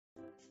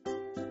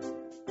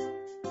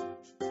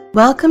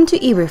Welcome to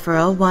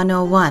eReferral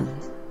 101.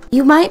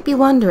 You might be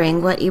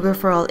wondering what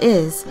eReferral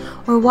is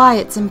or why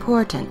it's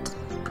important.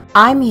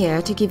 I'm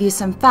here to give you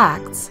some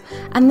facts,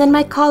 and then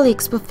my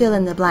colleagues will fill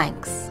in the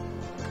blanks.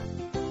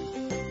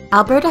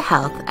 Alberta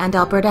Health and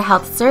Alberta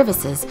Health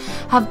Services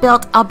have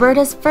built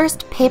Alberta's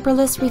first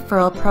paperless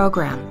referral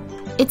program.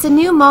 It's a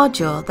new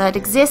module that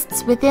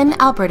exists within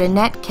Alberta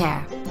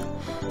Netcare.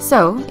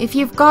 So, if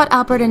you've got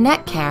Alberta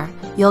Netcare,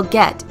 you'll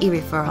get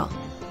eReferral.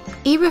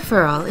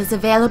 eReferral is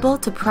available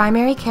to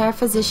primary care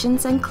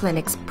physicians and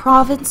clinics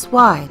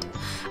province-wide,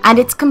 and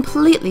it's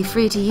completely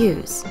free to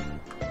use.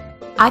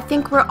 I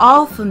think we're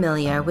all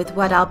familiar with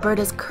what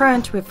Alberta's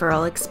current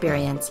referral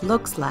experience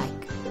looks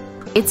like.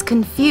 It's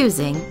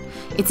confusing,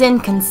 it's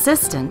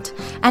inconsistent,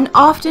 and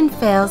often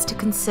fails to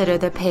consider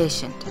the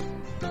patient.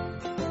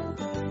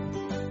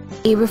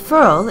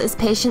 eReferral is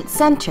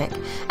patient-centric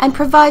and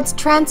provides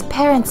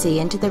transparency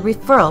into the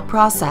referral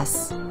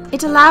process.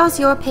 It allows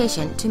your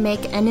patient to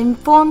make an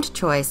informed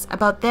choice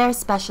about their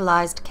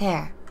specialized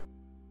care.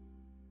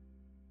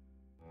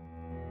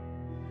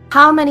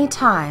 How many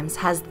times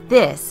has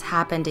this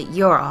happened at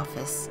your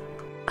office?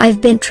 I've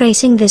been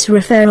tracing this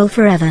referral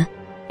forever.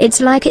 It's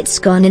like it's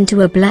gone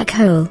into a black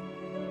hole.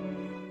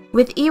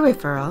 With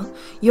eReferral,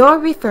 your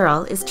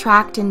referral is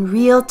tracked in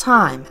real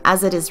time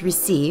as it is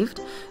received,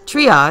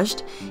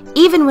 triaged,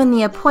 even when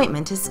the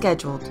appointment is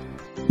scheduled.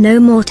 No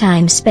more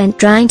time spent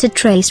trying to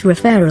trace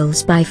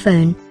referrals by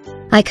phone.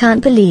 I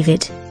can't believe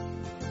it.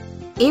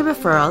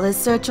 eReferral is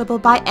searchable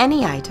by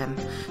any item,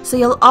 so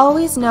you'll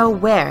always know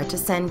where to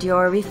send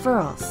your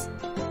referrals.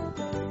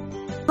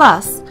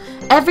 Plus,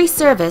 every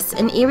service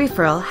in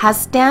eReferral has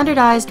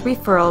standardized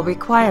referral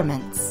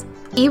requirements.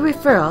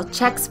 eReferral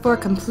checks for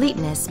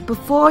completeness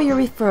before your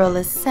referral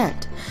is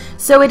sent,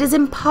 so it is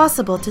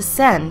impossible to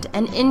send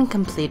an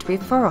incomplete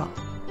referral.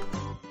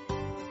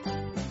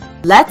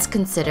 Let's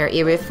consider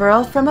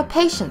eReferral from a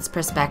patient's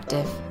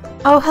perspective.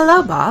 Oh,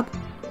 hello, Bob.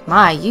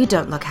 My, you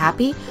don't look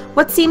happy.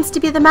 What seems to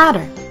be the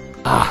matter?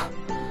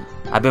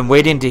 I've been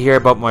waiting to hear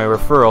about my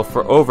referral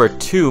for over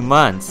 2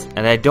 months,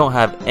 and I don't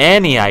have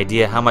any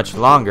idea how much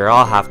longer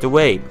I'll have to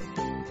wait.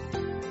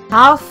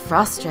 How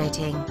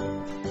frustrating.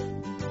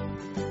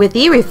 With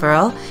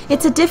eReferral,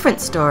 it's a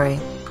different story.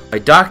 My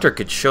doctor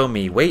could show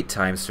me wait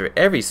times for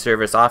every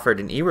service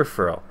offered in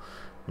eReferral.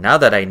 Now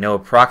that I know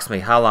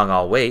approximately how long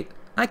I'll wait,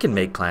 I can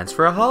make plans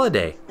for a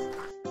holiday.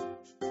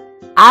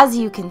 As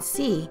you can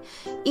see,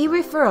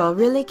 eReferral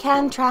really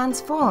can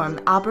transform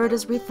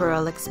Alberta's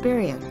referral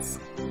experience.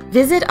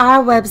 Visit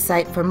our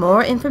website for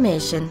more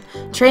information,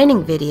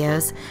 training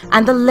videos,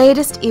 and the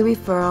latest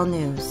eReferral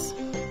news.